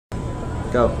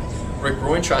Go. Rick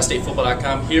Broering,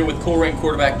 TriStateFootball.com, here with Colerain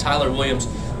quarterback Tyler Williams.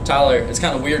 Tyler, it's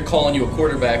kind of weird calling you a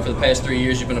quarterback. For the past 3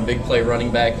 years, you've been a big play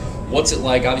running back. What's it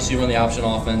like? Obviously, you run the option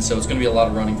offense, so it's going to be a lot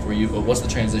of running for you, but what's the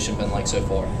transition been like so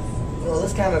far? Well,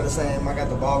 it's kind of the same. I got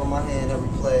the ball in my hand every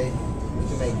play. We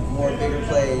can make more bigger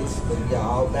plays, but we got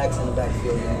all backs in the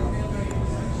backfield now.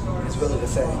 It's really the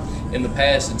same. In the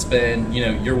past, it's been,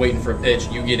 you're waiting for a pitch,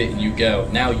 you get it, and you go.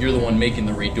 Now you're the one making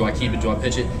the read. Do I keep it? Do I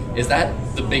pitch it? Is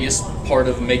that the biggest part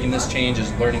of making this change,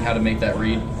 is learning how to make that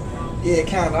read? Yeah,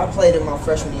 kind of. I played in my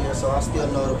freshman year, so I still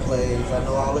know the plays. I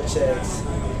know all the checks.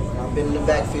 I've been in the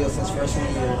backfield since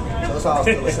freshman year, so it's all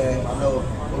still the same. I know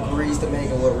what reads to make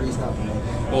and what reads not to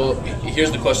make. Well,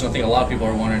 here's the question I think a lot of people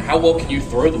are wondering. How well can you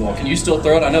throw the ball? Can you still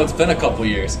throw it? I know it's been a couple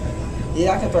years.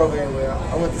 Yeah, I can throw very well.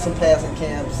 I went to some passing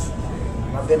camps.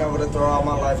 I've been able to throw all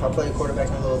my life. I played quarterback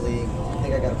in the little league. I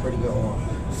think I got a pretty good one.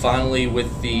 Finally,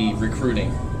 with the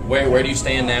recruiting, where do you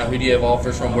stand now? Who do you have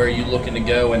offers from? Where are you looking to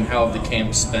go? And how have the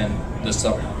camps been this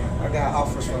summer? I got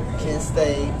offers from Kent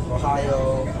State,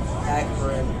 Ohio,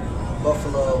 Akron,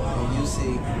 Buffalo, and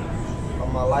UC.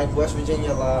 I like West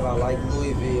Virginia a lot. I like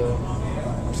Louisville.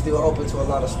 I'm still open to a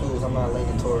lot of schools. I'm not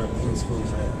leaning toward any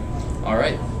schools yet. All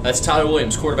right. That's Tyler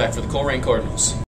Williams, quarterback for the Colerain Cardinals.